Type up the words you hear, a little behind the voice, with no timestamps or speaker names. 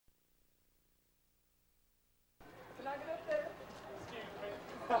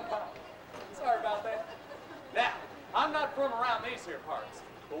from around these here parts.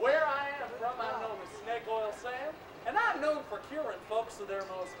 But where I am from, I'm known as Snake Oil Sam, and I'm known for curing folks of their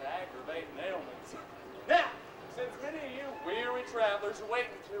most aggravating ailments. Now, since many of you weary travelers are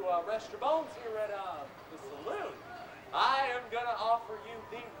waiting to rest your bones here at the saloon, I am going to offer you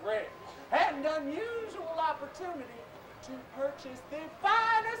the rare and unusual opportunity to purchase the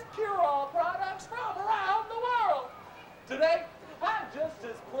finest cure-all products from around the world. Today, I'm just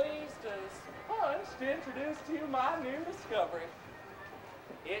as pleased as punched to introduce to you my new discovery.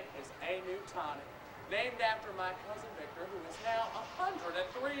 It is a new tonic named after my cousin Victor, who is now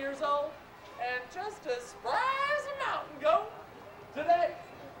 103 years old and just as spry as a mountain goat. Today,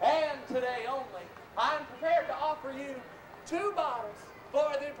 and today only, I'm prepared to offer you 2 bottles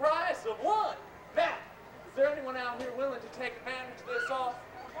for the price of 1. Now, is there anyone out here willing to take advantage of this offer?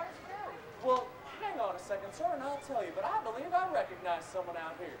 Well, hang on a second, sir, and I'll tell you, but I believe I recognize someone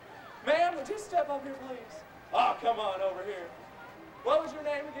out here. Ma'am, would you step up here, please? Oh, come on over here. What was your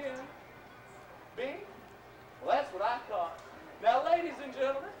name again? B? Well, that's what I thought. Now, ladies and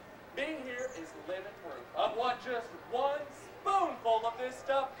gentlemen, B here is living proof of what just 1 spoonful of this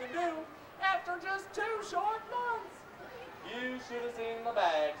stuff can do after just 2 short months. You should have seen the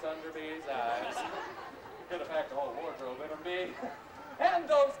bags under B's eyes. Could have packed the whole wardrobe in them, B. And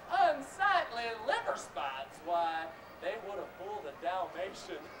those unsightly liver spots, why, they would have fooled a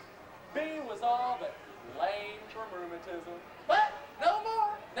Dalmatian. B was all but lame from rheumatism. But no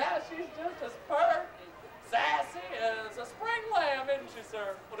more. Now she's just as pert and sassy as a spring lamb, isn't she,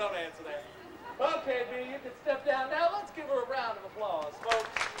 sir? Well, don't answer that. Okay, B, you can step down. Now let's give her a round of applause, folks.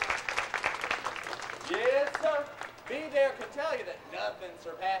 Yes, sir. B there can tell you that nothing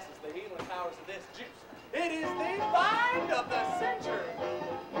surpasses the healing powers of this juice. It is the find of the century.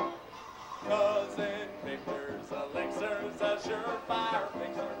 Cousin Victor's elixir's a surefire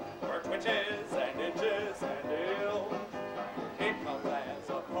fixer for twitches and itches and ills. It comes as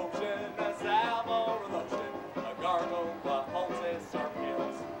a potion, a salve, or a lotion, a gargle, a poultice, or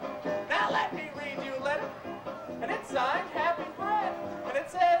pills. Now let me read you a letter, and it's signed Happy Fred, and it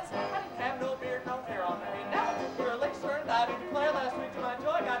says, I didn't have no beard, no hair on my head. Now I took your elixir, and I do declare last week to my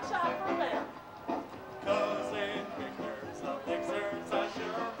joy, got shot for a bear. Cousin Victor's elixir's a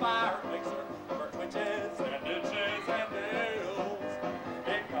surefire fixer for twitches and itches and ills.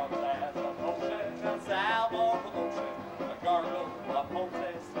 It comes as a potion, a salve, or a lotion, a gargle, a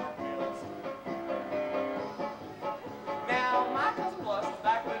poultice, or pills. Now, my cousin Blush was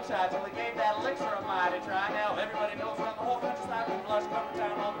back when shy till he gave that elixir a mighty try. Now everybody knows around the whole countryside when Blush come to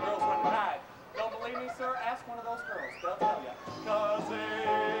town, all the girls went to hide. Don't believe me, sir? Ask one of those girls. They'll tell you. Cousin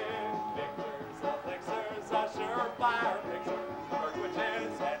Victor's elixir's a surefire fixer for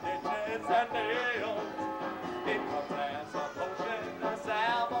twitches and itches and nails. It comes as a potion, a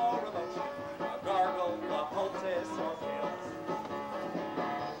salve, or a lotion, a gargle, a poultice, or pills.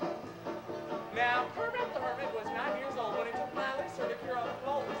 Now, Kermit the Hermit was 9 years old when he took my elixir to cure all the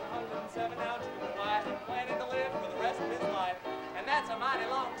cold. He's 107 now, June and white, and planning to live for the rest of his life. And that's a mighty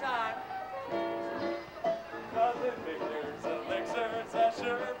long time. Cousin Victor's elixir's a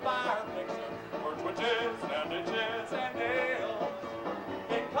surefire fixer for twitches and itches and nails.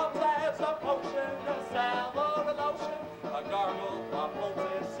 It comes as a potion, a salve, or a lotion, a gargle, a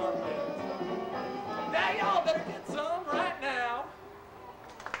poultice, or pills. Now y'all better get some right now.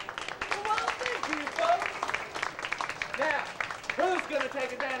 Well, thank you, folks. Now, who's going to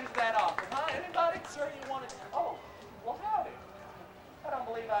take advantage of that offer, huh? Anybody? Sure you want to? Oh, well, howdy. I don't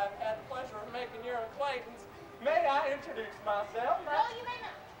believe I've had the pleasure of making your acquaintance. May I introduce myself? No, you may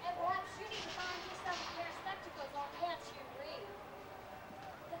not. And perhaps you need to find yourself a pair of spectacles, or can't you read?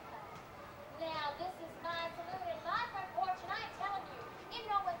 Now, this is my saloon and my front porch, and I'm telling you, in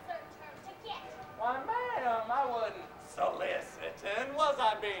no uncertain terms, to get. Why, ma'am, I wasn't soliciting, was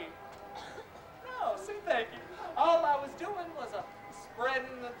I, B? No, see, thank you. All I was doing was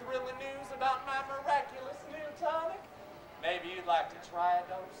spreading the thrilling news about my miraculous new tonic. Maybe you'd like to try a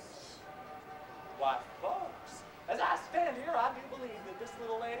dose? Why, folks, as I stand here, I do believe that this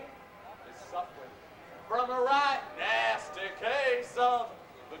little lady is suffering from a right nasty case of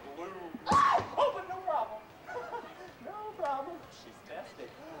the gloom. Oh, but no problem. No problem. She's testing.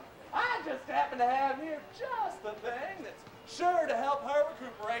 I just happen to have here just the thing that's sure to help her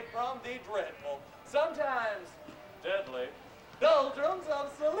recuperate from the dreadful, sometimes deadly, doldrums of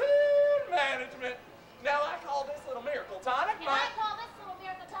saloon management. Now, I call this little miracle tonic. And I call this little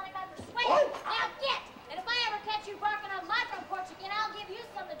miracle tonic by persuasion. Oh. Now get! And if I ever catch you barking on my front porch again, I'll give you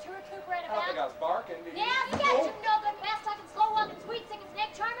something to recuperate I don't think I about. was barking. Did you? Yes, get you no good, fast-talking, slow-walking, sweet-singing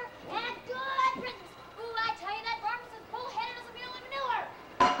snake charmer, and good riddance. Ooh, I tell you, that varmint is bull-headed as a mule in manure.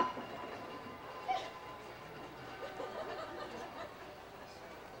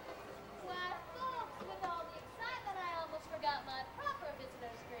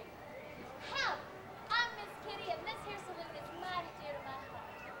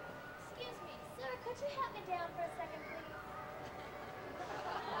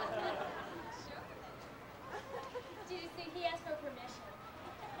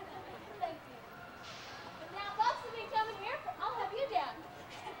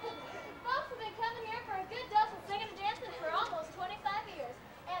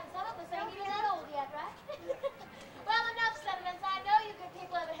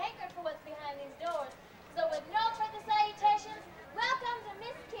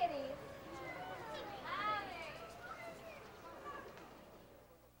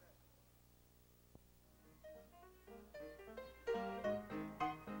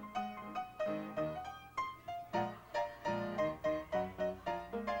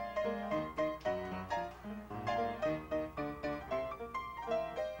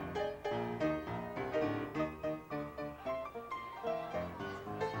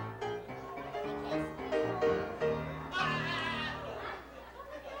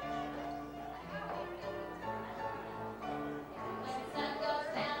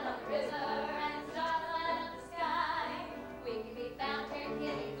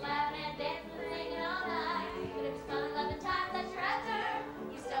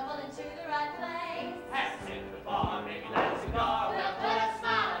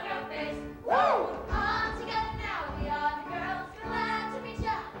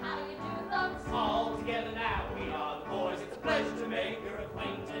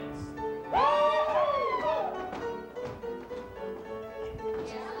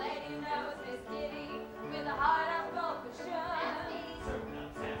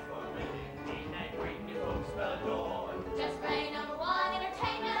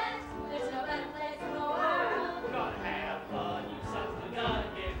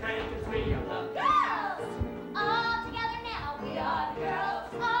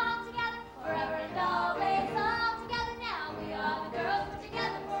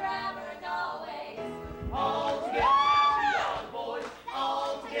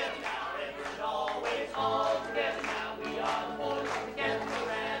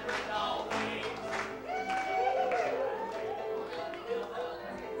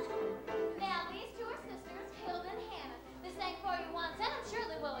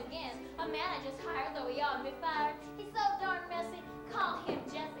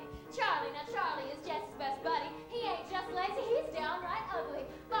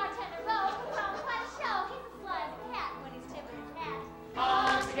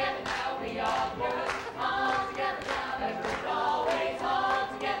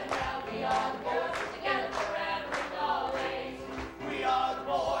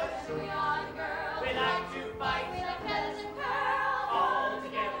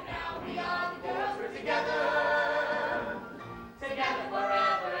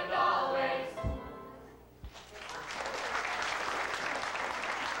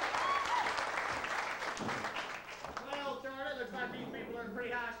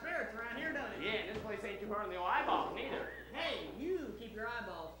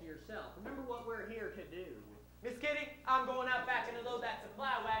 we're here to do. Miss Kitty, I'm going out back and load that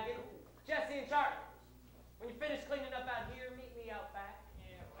supply wagon. Jesse and Charlie, when you finish cleaning up out here, meet me out back.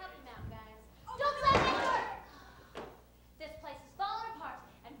 Yeah, help him out, guys. Don't say that! This place is falling apart.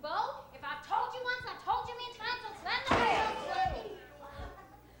 And Bo, if I've told you once, I've told you many times, so slam the door.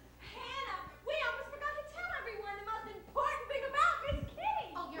 Hannah, we almost forgot to tell everyone the most important thing about Miss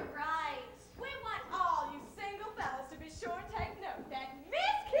Kitty. Oh, you're right. We want all you single fellas to be sure and take note that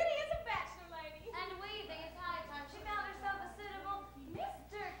Miss Kitty is a bachelor lady. And we think it's high time she found herself a suitable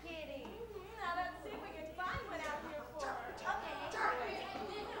Mr. Kitty. Now let's see if we can find one out here for her. Okay.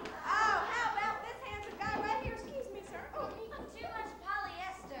 Oh, how about this handsome guy right here? Excuse me, sir. Oh, Too much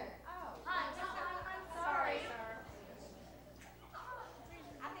polyester. Hi, I'm sorry, sir.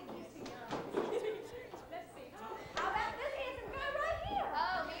 I think he's too young. Let's see. How about this handsome guy right here?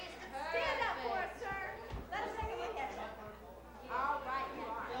 Oh, he's perfect. Stand up for us, sir. Let us take a look at you. All right, you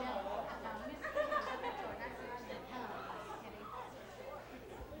are.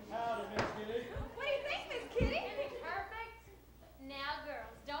 Howdy, Miss Kitty. What do you think, Miss Kitty? Isn't it perfect? Now,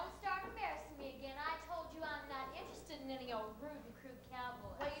 girls, don't start embarrassing me again. I told you I'm not interested in any old rude and crude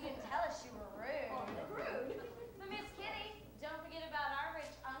cowboy. Well, you didn't tell us you were rude. Rude. But Miss Kitty, don't forget about our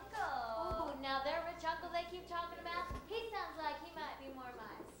rich uncle. Ooh, now their rich uncle they keep talking about, he sounds like he might be more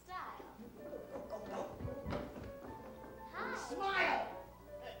my style. Hi. Smile!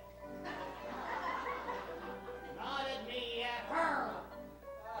 Not at me, at her!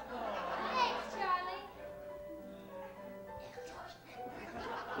 Thanks, Charlie.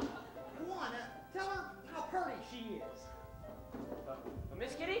 Go on, tell her how pretty she is.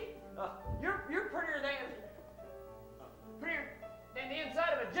 Miss Kitty, you're prettier than the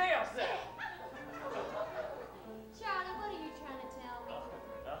inside of a jail cell. Charlie, what are you trying to tell me?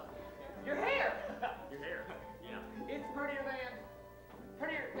 Your hair. Your hair. Yeah. It's prettier than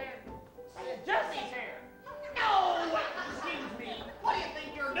Jesse's hair. No! Excuse me. What do you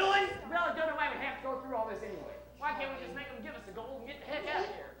think you're doing? Well, I don't know why we have to go through all this anyway. Why can't we just make them give us the gold and get the heck out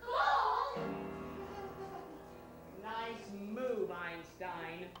of here? Nice move,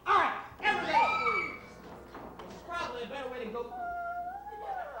 Einstein. All right, everybody please. This is probably a better way to go.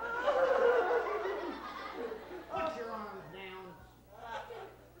 Put your arms down.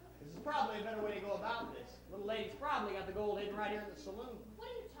 This is probably a better way to go about this. Little lady's probably got the gold hidden right here in the saloon. What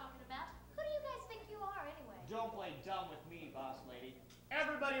are you talking about? Who do you guys think you are, anyway? Don't play dumb with me, boss lady.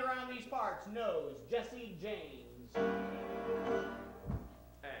 Everybody around these parts knows Jesse James.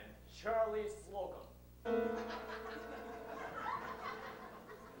 And Charlie Slocum.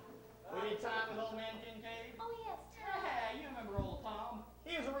 We did time with old man Kincaid? Oh, yes, Yeah, you remember old Tom.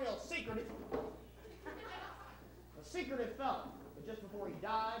 He was a real secretive fellow. But just before he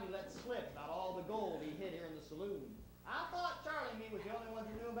died, he let slip about all the gold he hid here in the saloon. I thought Charlie and me was the only ones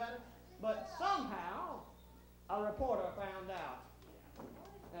who knew about it, but somehow a reporter found out.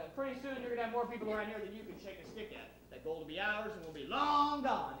 Pretty soon you're gonna have more people around here than you can shake a stick at. That gold will be ours and we'll be long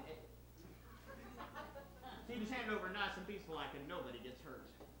gone. See, just hand it over nice and peaceful like and nobody gets hurt.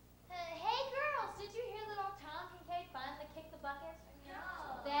 Hey, girls, did you hear that old Tom Kincaid finally kicked the bucket? No.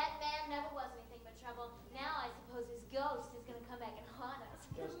 That man never was anything but trouble. Now I suppose his ghost is going to come back and haunt us.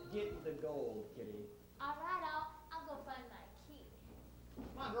 Just get the gold, Kitty. All right, I'll go find my key.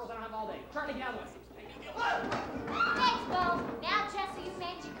 Come on, girls, I don't have all day. Charlie, get out of the way. Thanks, Bo. Now, Jesse, you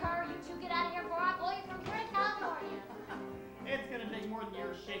mangy cur, you two get out of here before I blow you from here in California. It's gonna take more than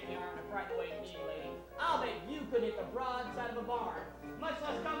your shaky arm to frighten away me, lady. I'll bet you could hit the broadside of a barn, much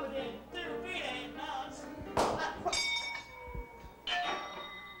less come within 2 feet of it, nuts. Woo!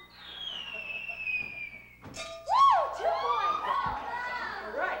 2 points!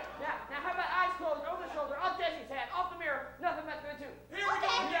 All right. Now how about eyes closed, over the shoulder, off Jesse's head, off the mirror, nothing but the two. Here we go.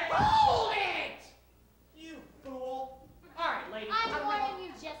 Yeah. Hold it! You fool. All right, lady. I'm warning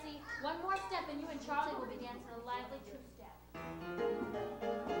you, Jesse. One more step and you and Charlie will be dancing a lively two-step.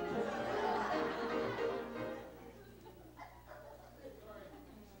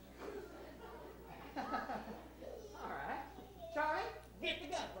 All right. Charlie, get the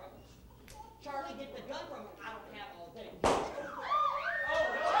gun from him. Charlie, get the gun from him. I don't have all day.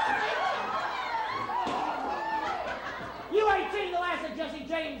 You ain't seen the last of Jesse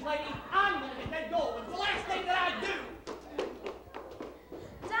James, lady. I'm gonna get that gold. It's the last thing that I do.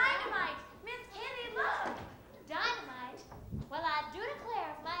 Dynamite! Miss Kitty, look! Dynamite? Well, I do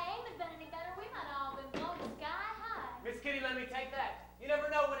declare, if my aim had been any better, we might all been blown sky high. Miss Kitty, let me take that. You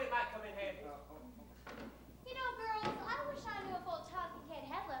never know when it might come in handy. You know, girls, I wish I knew if old Tom Kincaid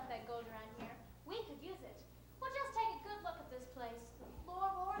had left that gold around here. We could use it. Well, just take a good look at this place. The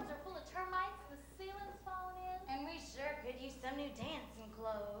floorboards are full of termites, the ceiling's falling in. And we sure could use some new dancing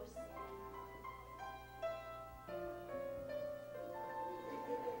clothes.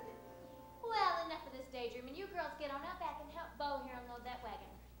 Daydream, and you girls get on up back and help Bo here unload that wagon.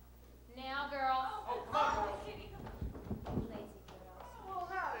 Now, girls. Oh, come on, girls. Lazy girls.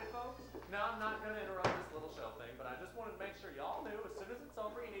 Well, howdy, folks. Now, I'm not going to interrupt this little show thing, but I just wanted to make sure y'all knew as soon as it's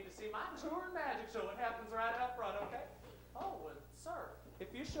over, you need to see my tour and magic show. It happens right out front, okay? Oh, and sir,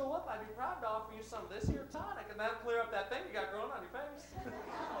 if you show up, I'd be proud to offer you some of this here tonic, and that'll clear up that thing you got growing on your face.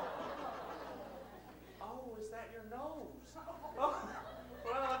 Oh, is that your nose? Oh,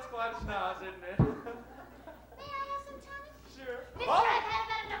 well, that's quite a schnoz, isn't it? May I have some tonic? Sure. Mister, Oh! I've had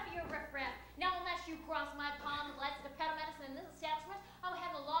about enough of your riffraff. Now, unless you cross my palm with license to peddle medicine in this establishment, I'll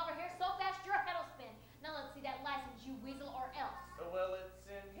have the law over here so fast your head will spin. Now, let's see that license, you weasel, or else. Well, it's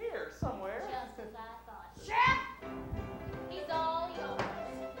in here somewhere. Just as I thought. Sheriff! He's all yours.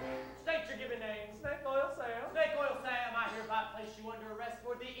 State your given names. Snake Oil Sam. Snake Oil Sam, I hereby place you under arrest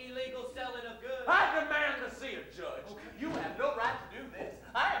for the illegal selling of goods. I demand to see a judge. You have no right to do this.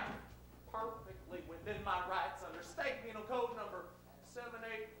 I am perfectly within my rights under State Penal Code number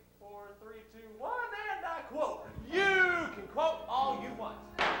 784321, and I quote. You can quote all you want.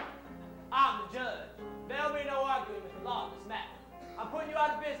 I'm the judge. There'll be no arguing with the law in this matter. I'm putting you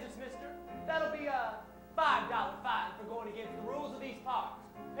out of business, mister. That'll be a $5 fine for going against the rules of these parks.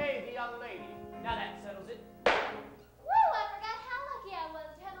 Hey, the young lady. Now that settles it. Woo, I forgot how lucky I was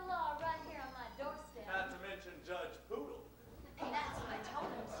to have the law right here on my doorstep. Not to mention Judge Poodle. Hey, that's what I told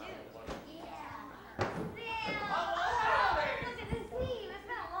him, too. Yeah. howdy. Look at this Steve. It's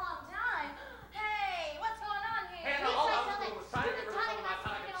been a long time. Hey, what's going on here? Hannah, all I was doing was trying to give her some of my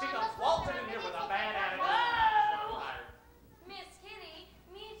time, and she comes waltzing in here with a bad attitude. Whoa! Miss Kitty,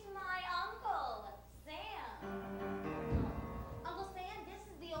 meet my uncle, Sam. Uncle Sam, this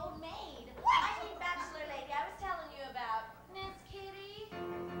is the old maid. I mean bachelor lady I was telling you about. Miss Kitty.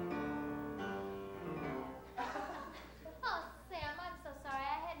 Oh, Sam, I'm so sorry.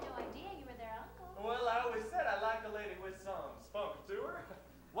 I had no idea you were their uncle. Well, I always said I like a lady with some spunk to her.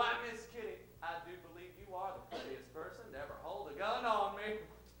 Why, Miss Kitty, I do believe you are the prettiest person to ever hold a gun on me.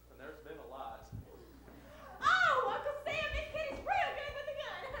 And there's been a lot. Oh, Uncle Sam, Miss Kitty's real good with the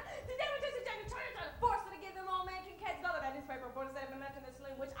gun. Today we just trying to force her to give them old man King Cats all of that newspaper reporters that have been left in the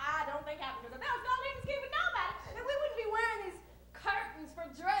saloon, which I don't think happened because if that was gone, Miss Kitty would know about it, and we wouldn't be wearing these curtains for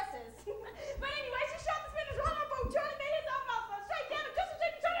dresses. But anyway, she shot the spinners right up on Charlie made his own mouth fall straight down and just as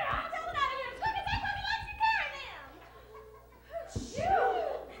she turned her eyes out of here. As quick as that puppy likes to carry them.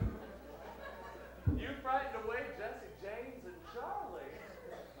 Shoot! You frightened away Jesse, James, and Charlie.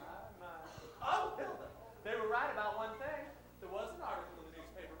 My. Oh, Hilda, they were right about one thing. There was an article in the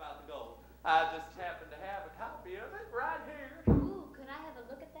newspaper about the gold. I just happened to have a copy of it right here. Ooh, could I have a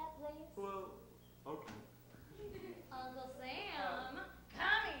look at that, please? Well, okay. Uncle Sam,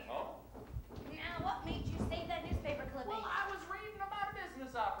 come here. Oh. Now, what made you save that newspaper clipping? Well, I was reading about a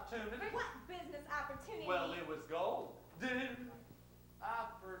business opportunity. What business opportunity? Well, it was gold.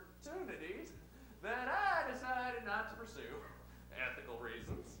 Opportunities that I decided not to pursue. Ethical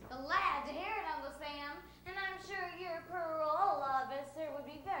reasons. Glad to hear it, Uncle Sam. And I'm sure your parole officer would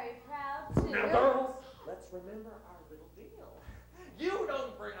be very proud too. Now, girls, let's remember our little deal. You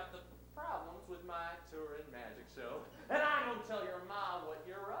don't bring up the problems with my tour and magic show, and I don't tell your mom what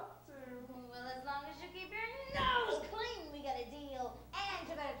you're up to. Well, as long as you keep your nose clean, we got a deal. And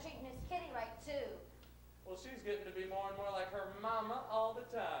you better treat Miss Kitty right too. Well, she's getting to be more and more like her mama all the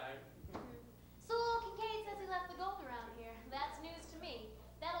time. So old Kincaid says he left the gold around here. That's news to me.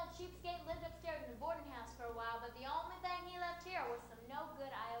 That old cheapskate lived upstairs in the boarding house for a while, but the only thing he left here were some no-good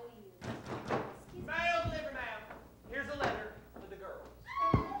IOUs. Excuse me. Mail delivery, ma'am. Here's a letter for the girls.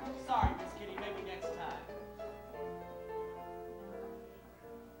 Sorry, Miss Kitty, maybe next time.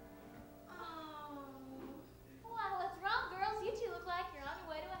 Why, what's wrong, girls? You two look like you're on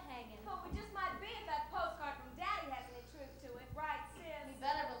your way to a hanging. Oh, we just might be if that postcard from Daddy has any truth to it, right, sis? You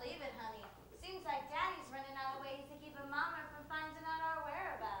better believe it, honey. Seems like Daddy's running out of ways to keep a mama from finding out our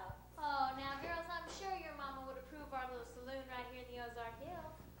whereabouts. Oh, now, girls, I'm sure your mama would approve our little saloon right here in the Ozark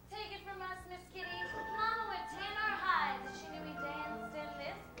Hills. Take it from us, Miss Kitty. Mama would tan our hides if she knew we danced in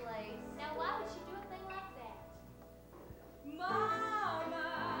this place. Now, why would she do a thing like that?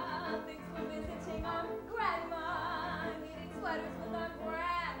 Mama thinks we're visiting our grandma, knitting sweaters with our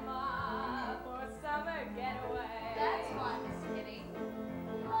grandma for a summer getaway. That's fun, Miss Kitty.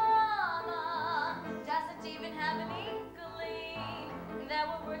 Mama doesn't even have an inkling that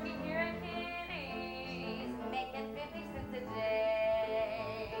we're working here at Kitty's, making 50 cents a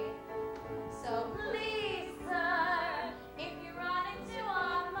day. So please, sir, if you run into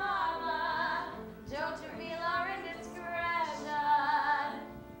our mama, don't you feel our indiscretion?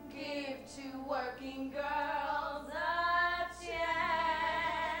 Give to working girls a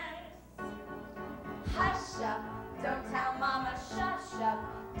chance.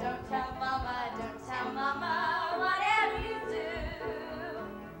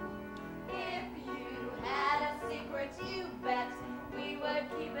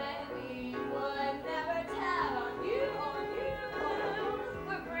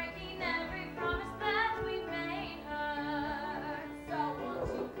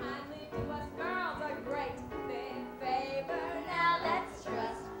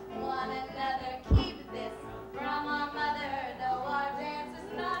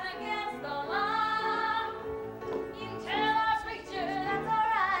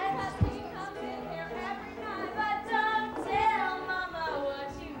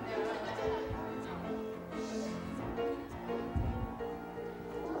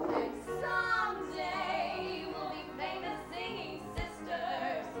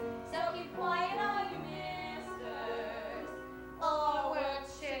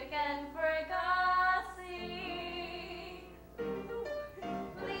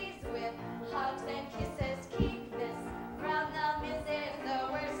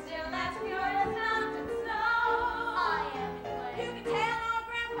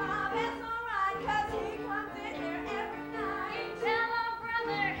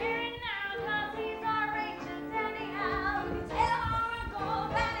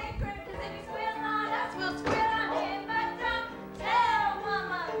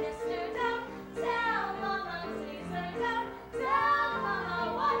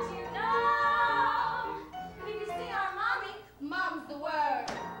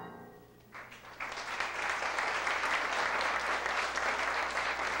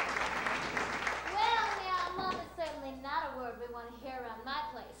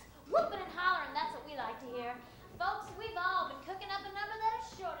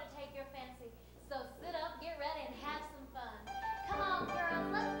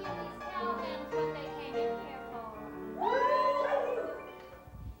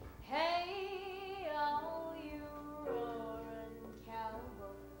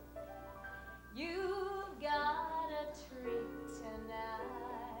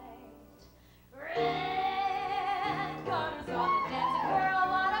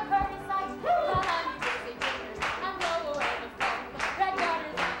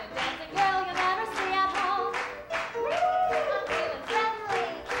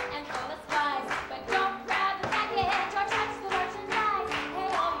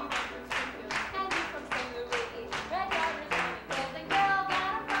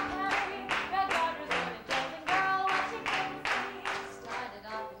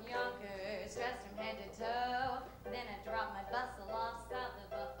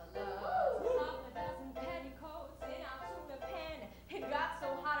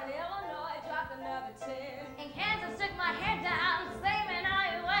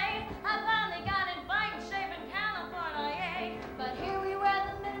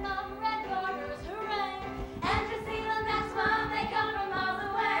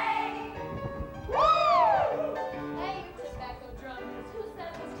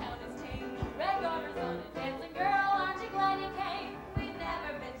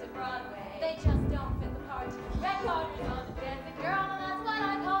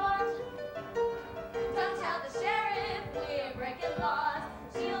 laws.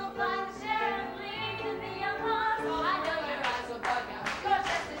 She'll find the sheriff leaves in the young laws. I know your eyes will bug out. Your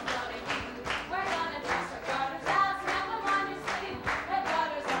chest is blowing you. We're gonna dress our daughter's house, have them on your sleeve. Her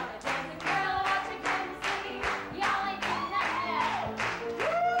daughter's on a dancing girl, what you came to see. Y'all ain't seen that yet.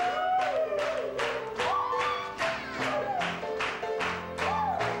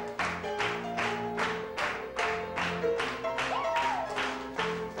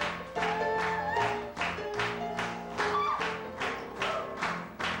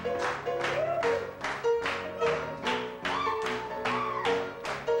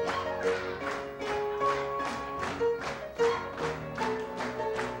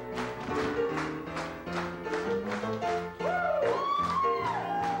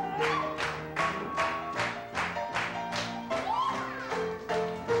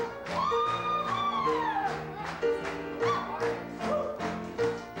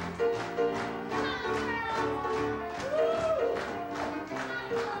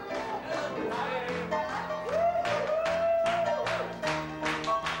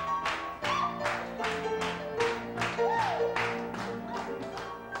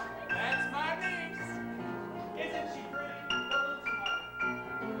 That's my niece. Isn't she pretty?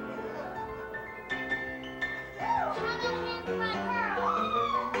 A little smart. How about a hand for my girl?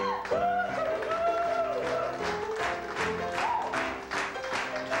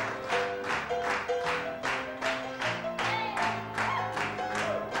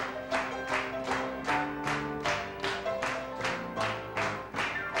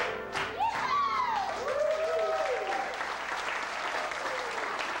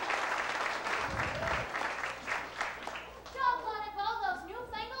 Doggone it, Bo, those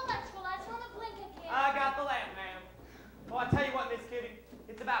newfangled electrical lights on the blinker kid. I got the lamp, ma'am. Oh, I tell you what, Miss Kitty,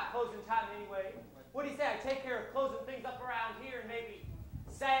 it's about closing time anyway. What do you say I take care of closing things up around here, and maybe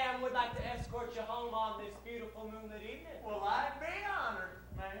Sam would like to escort you home on this beautiful moonlit evening? Well, I'd be honored,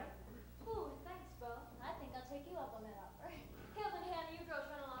 ma'am. Ooh, thanks, Bo. I think I'll take you up on that offer. Hilton, Hannah, you girls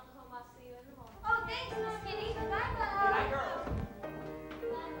run along home. I'll see you in the morning. Oh, thanks, Miss Kitty. Bye, Bo. Good night, girls.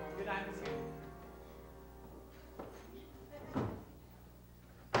 Bye. Good night, Miss Kitty.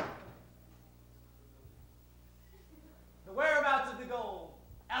 The whereabouts of the gold.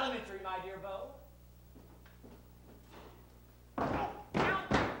 Elementary, my dear Bo.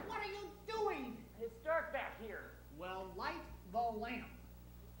 Alfred, what are you doing? It's dark back here. Well, light the lamp.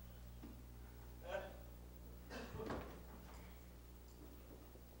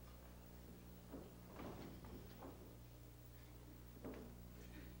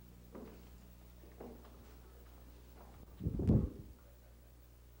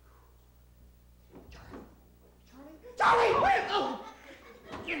 Charlie, wait! Oh,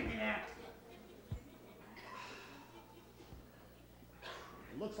 give me that.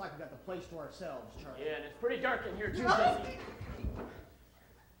 Looks like we got the place to ourselves, Charlie. Yeah, and it's pretty dark in here too, No. Jesse.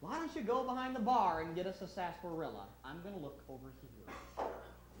 Why don't you go behind the bar and get us a sarsaparilla? I'm gonna look over here.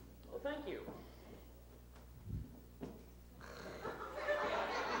 Well, thank you.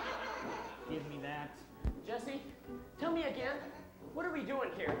 Give me that. Jesse, tell me again, what are we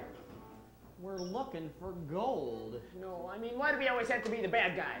doing here? We're looking for gold. No, I mean, why do we always have to be the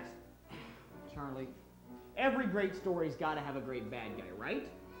bad guys? Charlie, every great story's got to have a great bad guy, right?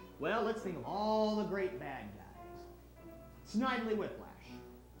 Well, let's think of all the great bad guys. Snidely Whiplash.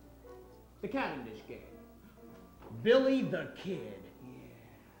 The Cavendish Gang. Billy the Kid.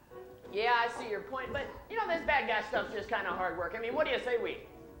 Yeah, I see your point, but you know, this bad guy stuff's just kind of hard work. I mean, what do you say we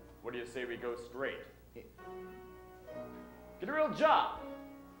go straight? Get a real job.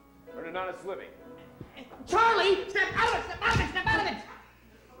 Earn an honest living. Charlie! Step out of it! Step out of it! Step out of it!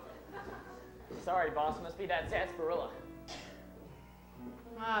 Sorry, boss. Must be that sarsaparilla.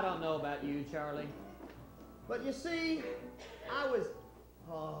 I don't know about you, Charlie. But you see, I was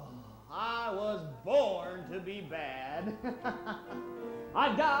born to be bad.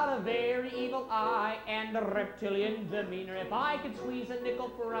 I got a very evil eye and a reptilian demeanor. If I could squeeze a nickel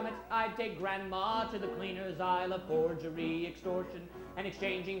from it, I'd take Grandma to the cleaner's aisle of forgery, extortion, and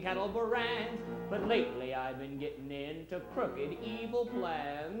exchanging cattle brands. But lately I've been getting into crooked, evil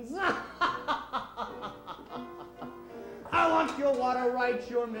plans. I want your water rights,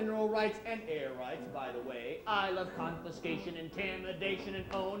 your mineral rights, and air rights, by the way. I love confiscation, intimidation, and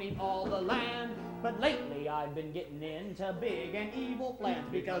owning all the land. But lately I've been getting into big and evil plans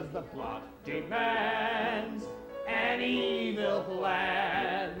because the plot demands an evil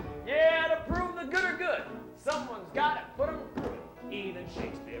plan. Yeah, to prove the good are good, someone's got to put 'em through it. Even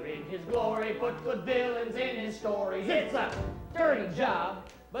Shakespeare in his glory put good villains in his stories. It's a dirty job,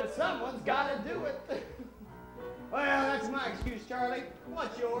 but someone's got to do it. Well, that's my excuse, Charlie.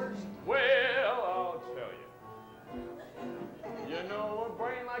 What's yours? Well, I'll tell you. You know a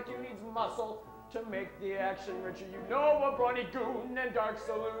brain like you needs muscle to make the action richer. You know a brawny goon and dark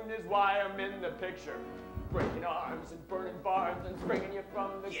saloon is why I'm in the picture. Breaking arms and burning barns and springing you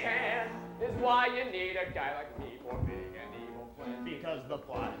from the can is why you need a guy like me for being an evil plan. Because the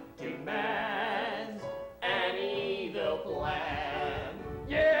plot demands an evil plan.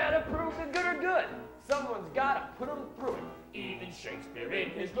 Yeah, to prove the good are good, someone's gotta put them through it. Even Shakespeare in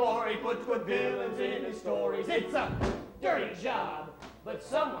his glory puts good villains in his stories. It's a dirty job, but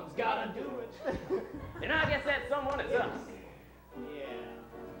someone's gotta do it. And I guess that someone is us. Yeah.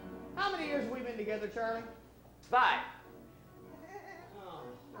 How many years have we been together, Charlie? 5. Oh,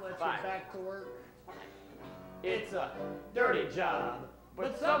 let's 5. get back to work. It's a dirty job,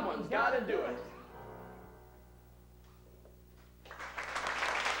 but someone's gotta do it.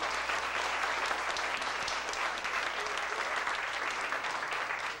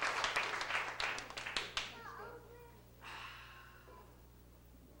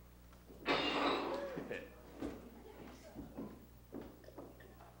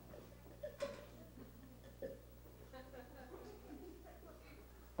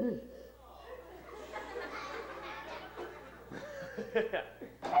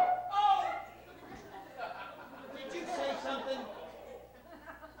 Oh! Did you say something?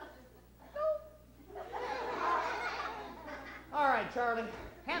 All right, Charlie.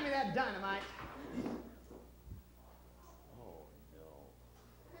 Hand me that dynamite. Oh, no.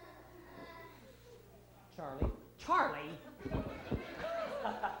 Charlie. Charlie!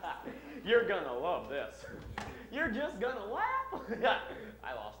 You're gonna love this. You're just gonna laugh.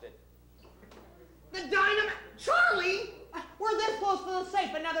 I lost it. The dynamite! Charlie! We're this close to the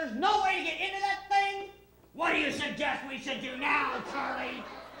safe, and now there's no way to get into that thing? What do you suggest we should do now, Charlie?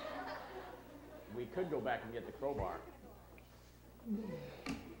 We could go back and get the crowbar.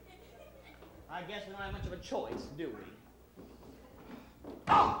 I guess we don't have much of a choice, do we?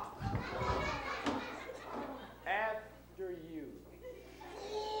 Oh! After you.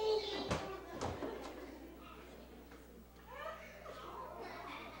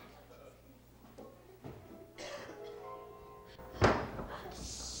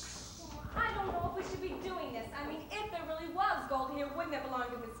 I don't know if we should be doing this. I mean, if there really was gold here, wouldn't it belong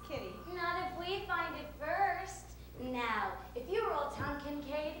to Miss Kitty? Not if we find it first. Now, if you were old Tom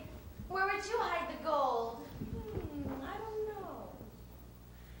Kincaid, where would you hide the gold? I don't know.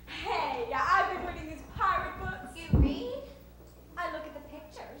 Hey, I've been reading these pirate books. You read? I look at the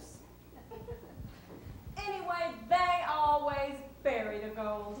pictures. Anyway, they always bury the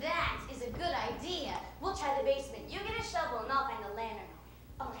gold. That is a good idea. We'll try the basement. You get a shovel and I'll find a lantern.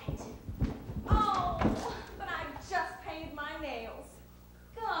 All right. Oh, but I just painted my nails.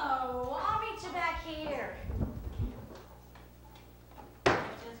 Go. I'll meet you back here. I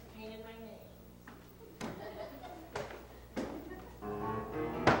just painted my nails.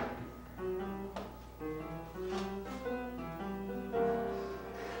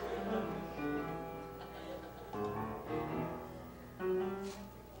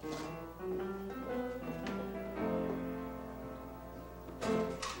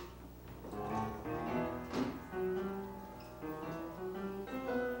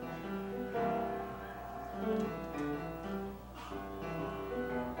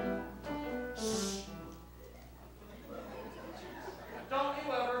 Don't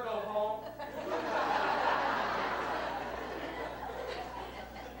you ever go home.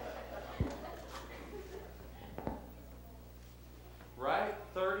 Right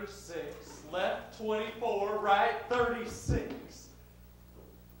 36, left 24, right 36.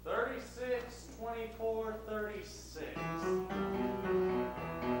 36, 24, 36.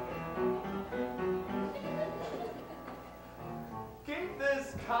 Keep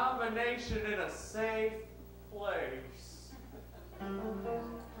this combination in a safe place.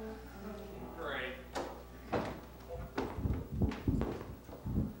 Great.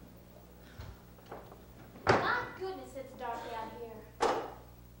 My goodness, it's dark out here.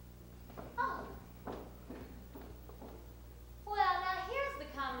 Oh. Well, now here's the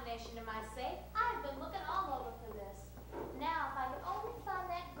combination to my safe. I've been looking all over for this. Now, if I could only find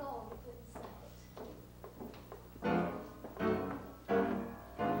that gold to put inside it.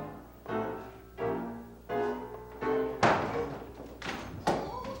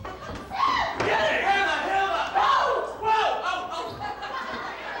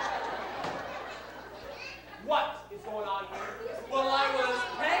 What is going on here? Well, I was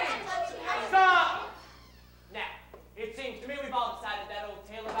paid. Stop! Now, it seems to me we've all decided that old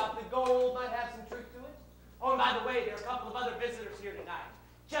tale about the gold might have some truth to it. Oh, and by the way, there are a couple of other visitors here tonight.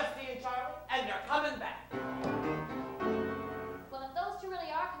 Justy and Charlie, and they're coming back. Well, if those two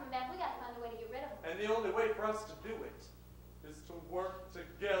really are coming back, we gotta find a way to get rid of them. And the only way for us to do it is to work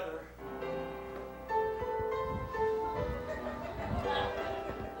together.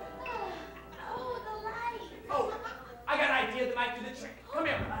 Oh, the light. Oh, I got an idea that might do the trick. Come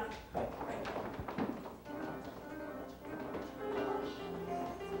here, everybody.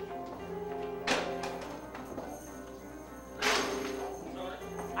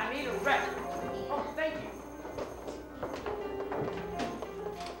 I need a record. Oh, thank you.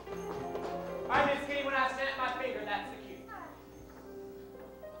 All right, Miss Kitty, when I snap my finger, that's the cue.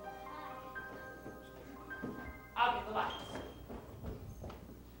 I'll get the lights.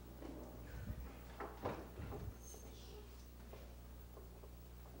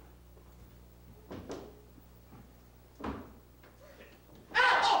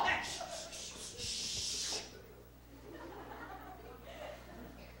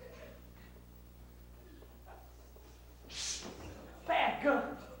 Bad gun.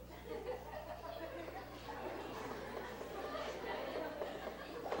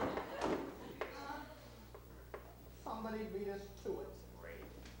 Somebody beat us to it. Great.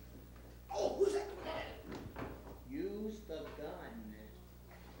 Oh, who's that? Use the gun.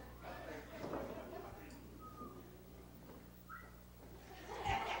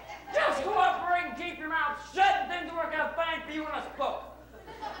 Just cooperate and keep your mouth shut and things will work out fine for you and us both.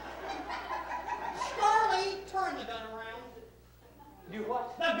 Charlie, turn the gun around. Do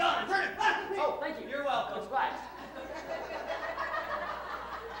what? The gun, turn it. Oh, thank you. You're welcome. It's fine.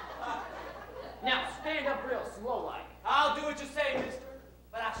 Now, stand up real slow like. I'll do what you say, mister.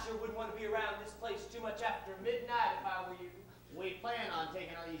 But I sure wouldn't want to be around this place too much after midnight if I were you. We plan on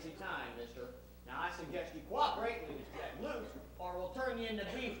taking our easy time, mister. Now, I suggest you cooperate and leave us jack loose, or we'll turn you into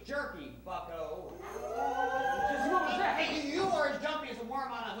beef jerky, bucko. Just what was that? Hey, you are as jumpy as a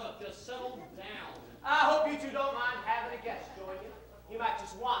worm on a hook. Just settle down. I hope you two don't mind having a guest join you. You might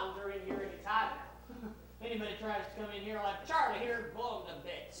just wander in here any time now. Anybody tries to come in here like Charlie here, blow them to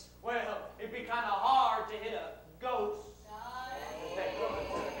bits. Well, it'd be kind of hard to hit a ghost.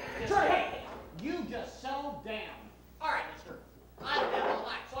 Charlie, hey, you just settle down. All right, mister. I don't have a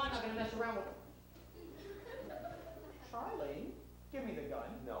light, so I'm not going to mess around with Charlie, give me the gun.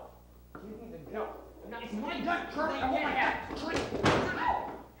 No. Give me the No. gun. It's my gun, Charlie. I want to have it.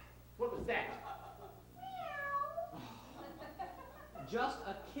 What was that? Just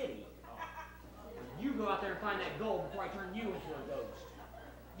a kitty. You go out there and find that gold before I turn you into a ghost.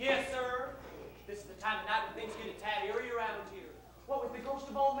 Yes, sir. This is the time of night when things get a tad eerie around here. What with the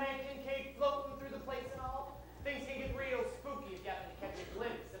ghost of old man Kincaid floating through the place and all, things can get real spooky if you happen to catch a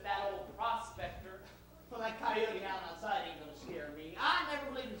glimpse of that old prospector. Well, that coyote howling outside ain't gonna scare me. I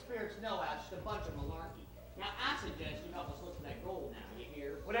never believed in spirits, no, it's just a bunch of malarkey. Now, I suggest you help us look for that gold now, you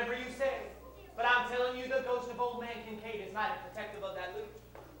hear? Whatever you say. But I'm telling you, the ghost of old man Kincaid is mighty protective of that loot.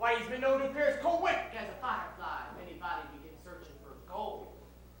 Why, he's been known to appear as quick as a firefly if anybody begins searching for gold.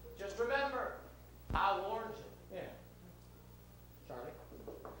 Just remember, I warned you. Yeah. Charlie?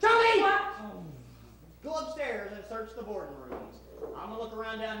 Charlie! What? Go upstairs and search the boarding rooms. I'm gonna look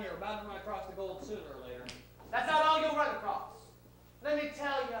around down here. We're about to run across the gold sooner or later. That's not all you'll run across. Let me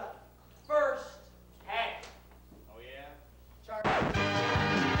tell you, first hand. Oh, yeah? Charlie.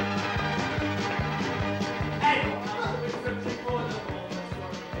 Hey, we're searching for the gold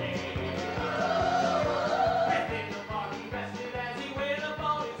someday. Within the park, he rested as he went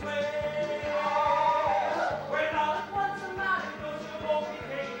upon his way. When all at once a mighty ghost of old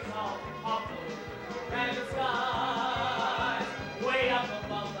Kincaid saw off the grand skies, way up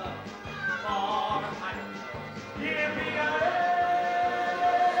above the far heights. Here we are.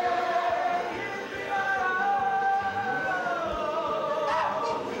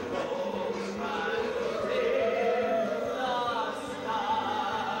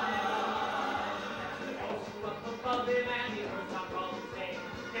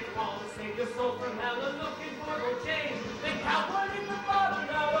 Your soul from hell and looking for no change. Then cowboy in the bottom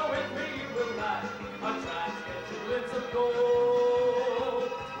now with me you will ride. I'm trying to catch a glimpse of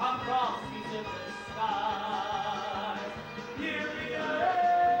gold across these endless skies. Here we are.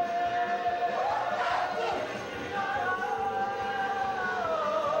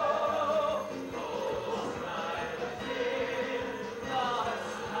 Ghost riders in the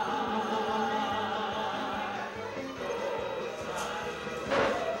sky. Ghost riders.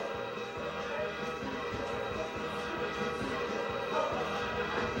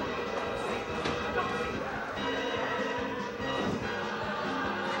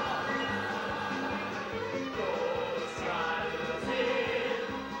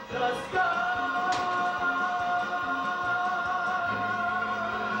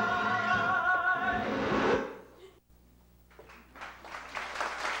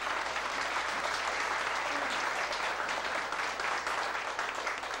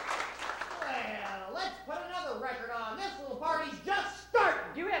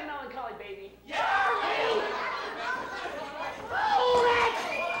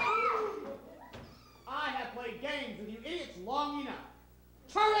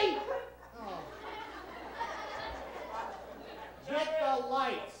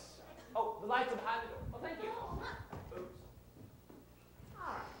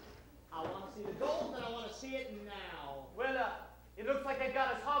 see it now. Well, it looks like they've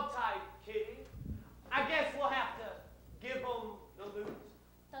got us hogtied, Kitty. I guess we'll have to give them the loot.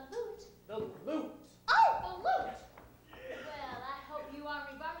 The loot? The loot. Oh, the loot! Well, I hope you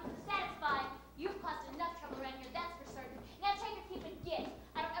army varmints are satisfied. You've caused enough trouble around here, that's for certain. Now take or keep and get.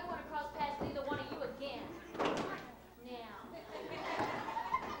 I don't ever want to cross paths with either one of you again. Now.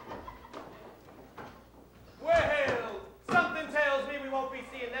 Well, something tells me we won't be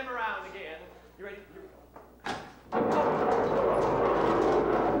seeing them around again. You ready? Here we go.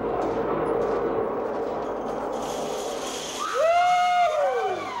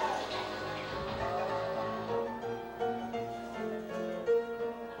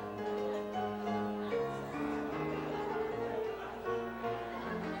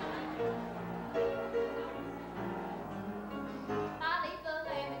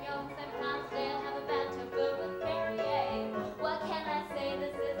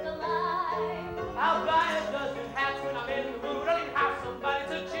 I'll buy a dozen hats when I'm in the mood. I'll even have somebody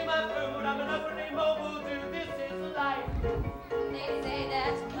to chew my food. I'm an uppity mobile dude, this is the life. They say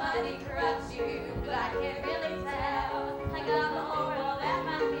that money corrupts you, but I can't really tell. I got the whole world at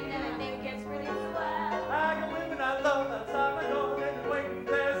my feet and I think it's pretty swell. I got women I love, that's how I know. And waiting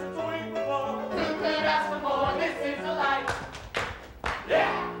there since the week before. Who could ask for more? This is the life.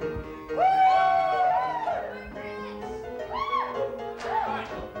 Yeah!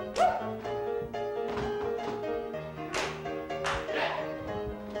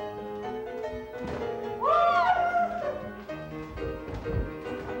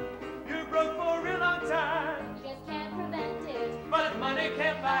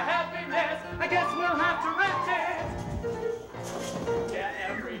 Can't buy happiness, I guess we'll have to rent it. Yeah,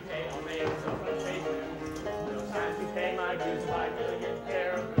 every day I'll make some frustration. No time to pay my dues, 5 million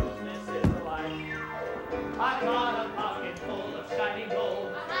pair of boots, this is the life. I've got a pocket full of shiny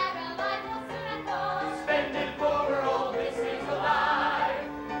gold. A high-brow life will soon unfold. Spend it for we're old, this is the life.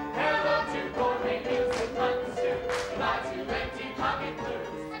 Hello to gourmet meals and mutton stew. Goodbye to empty pocket blues.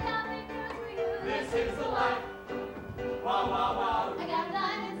 I got big news for you. This is the life. Wow, wow, wow. I got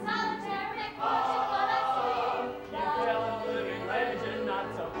life in solitaire, make fortune what I see. You tell a living legend, not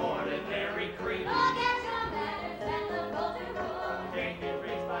some ordinary creep. Look at your manners and the golden rule. Can't get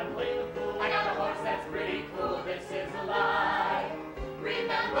rich by playing the fool. I got a horse that's pretty cool. This is a lie.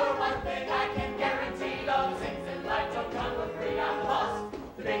 Remember one thing I